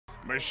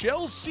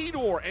Michelle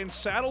Sidor and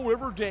Saddle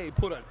River Day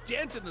put a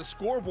dent in the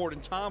scoreboard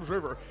in Toms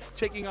River,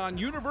 taking on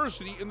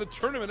University in the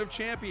Tournament of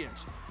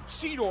Champions.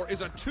 Sidor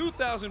is a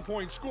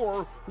 2,000-point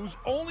scorer who's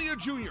only a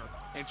junior,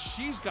 and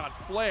she's got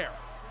flair.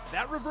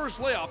 That reverse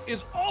layup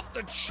is off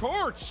the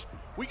charts.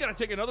 We got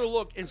to take another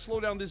look and slow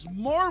down this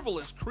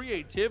marvelous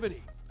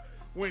creativity.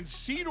 When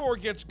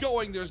Sidor gets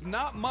going, there's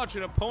not much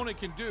an opponent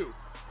can do.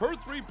 Her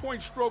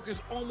three-point stroke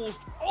is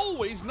almost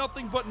always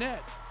nothing but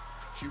net.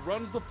 She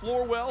runs the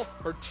floor well.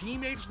 Her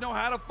teammates know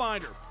how to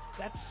find her.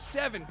 That's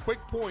 7 quick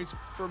points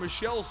for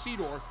Michelle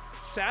Sidor.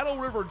 Saddle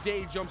River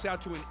Day jumps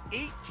out to an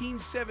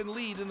 18-7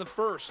 lead in the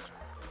first.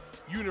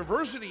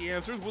 University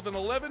answers with an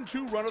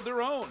 11-2 run of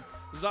their own.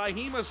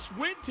 Zahima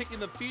Swint taking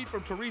the feed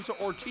from Teresa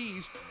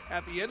Ortiz.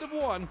 At the end of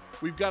one,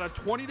 we've got a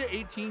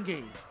 20-18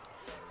 game.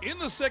 In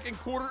the second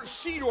quarter,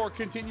 Sidor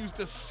continues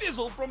to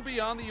sizzle from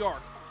beyond the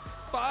arc.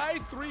 5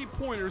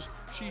 3-pointers.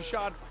 She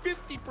shot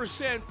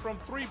 50% from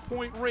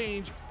three-point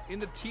range in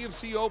the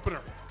TFC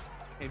opener.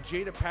 And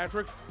Jaida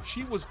Patrick,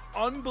 she was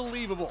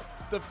unbelievable.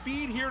 The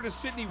feed here to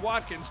Sydney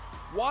Watkins.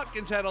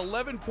 Watkins had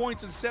 11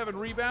 points and 7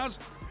 rebounds.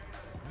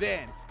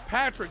 Then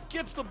Patrick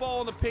gets the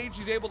ball in the paint.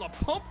 She's able to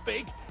pump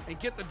fake and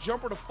get the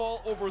jumper to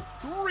fall over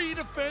 3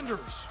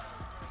 defenders.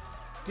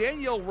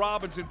 Danielle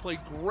Robinson played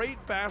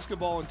great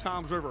basketball in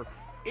Toms River.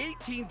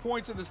 18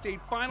 points in the state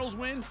finals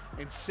win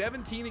and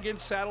 17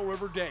 against Saddle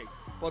River Day.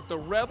 But the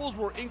Rebels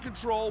were in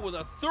control with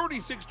a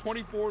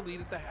 36-24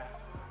 lead at the half.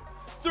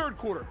 Third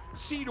quarter,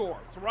 Sidor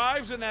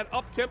thrives in that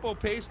up-tempo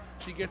pace.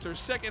 She gets her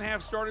second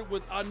half started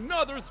with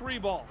another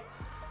 3-ball.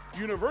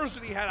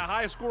 University had a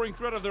high-scoring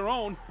threat of their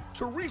own.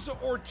 Teresa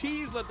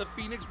Ortiz led the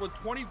Phoenix with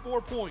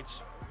 24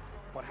 points.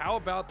 But how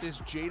about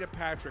this Jaida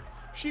Patrick?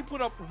 She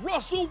put up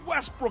Russell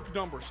Westbrook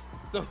numbers.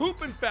 The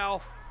hoop and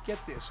foul,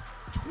 get this,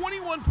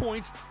 21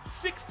 points,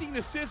 16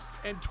 assists,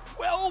 and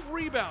 12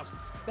 rebounds.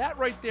 That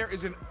right there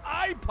is an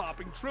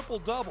eye-popping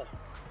triple-double.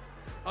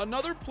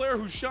 Another player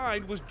who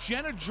shined was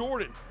Jenna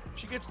Jordan.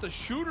 She gets the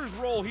shooter's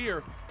role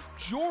here.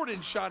 Jordan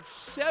shot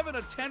 7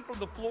 of 10 from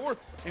the floor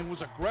and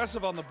was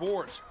aggressive on the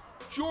boards.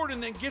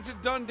 Jordan then gets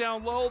it done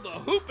down low, the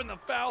hoop and the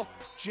foul.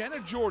 Jenna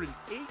Jordan,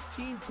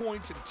 18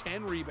 points and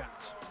 10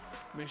 rebounds.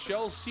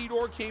 Michelle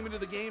Sidor came into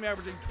the game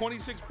averaging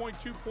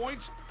 26.2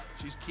 points.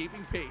 She's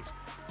keeping pace.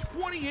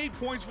 28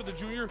 points for the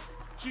junior.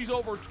 She's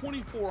over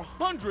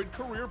 2,400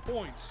 career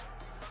points.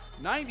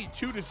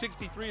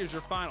 92-63 is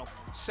your final.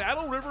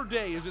 Saddle River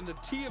Day is in the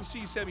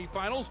TFC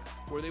semifinals,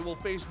 where they will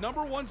face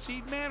number 1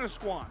 seed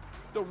Manasquan.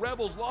 The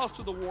Rebels lost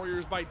to the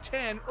Warriors by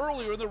 10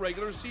 earlier in the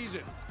regular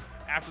season.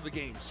 After the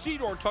game,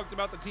 Sidor talked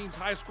about the team's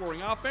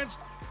high-scoring offense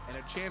and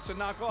a chance to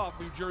knock off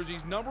New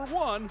Jersey's number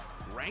 1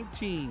 ranked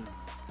team.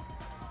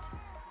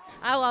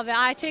 I love it.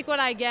 I take what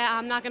I get.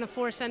 I'm not going to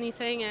force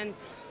anything, and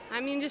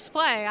just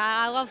play.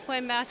 I love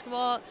playing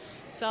basketball.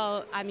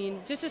 So,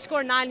 just to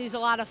score 90 is a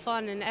lot of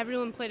fun, and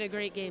everyone played a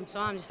great game, so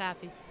I'm just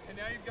happy. And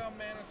now you've got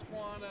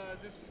Manasquan.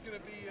 This is going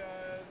to be,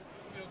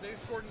 they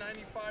scored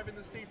 95 in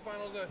the state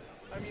finals.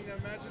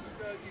 Imagine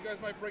you guys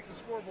might break the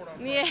scoreboard on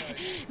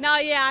Friday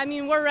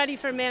night. We're ready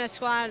for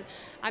Manasquan.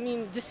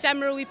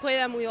 December we played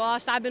them, we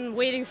lost. I've been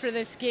waiting for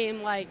this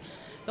game,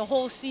 the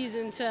whole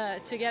season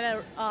to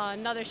get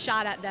another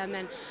shot at them,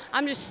 and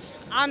I'm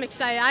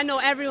excited. I know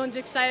everyone's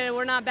excited.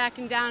 We're not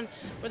backing down.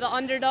 We're the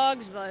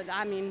underdogs, but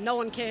no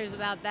one cares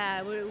about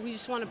that. We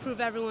just want to prove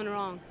everyone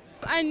wrong.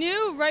 I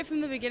knew right from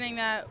the beginning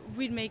that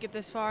we'd make it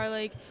this far.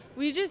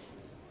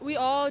 We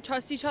all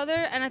trust each other,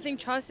 and I think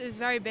trust is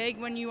very big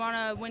when you want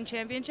to win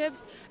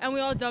championships, and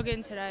we all dug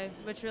in today,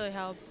 which really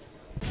helped.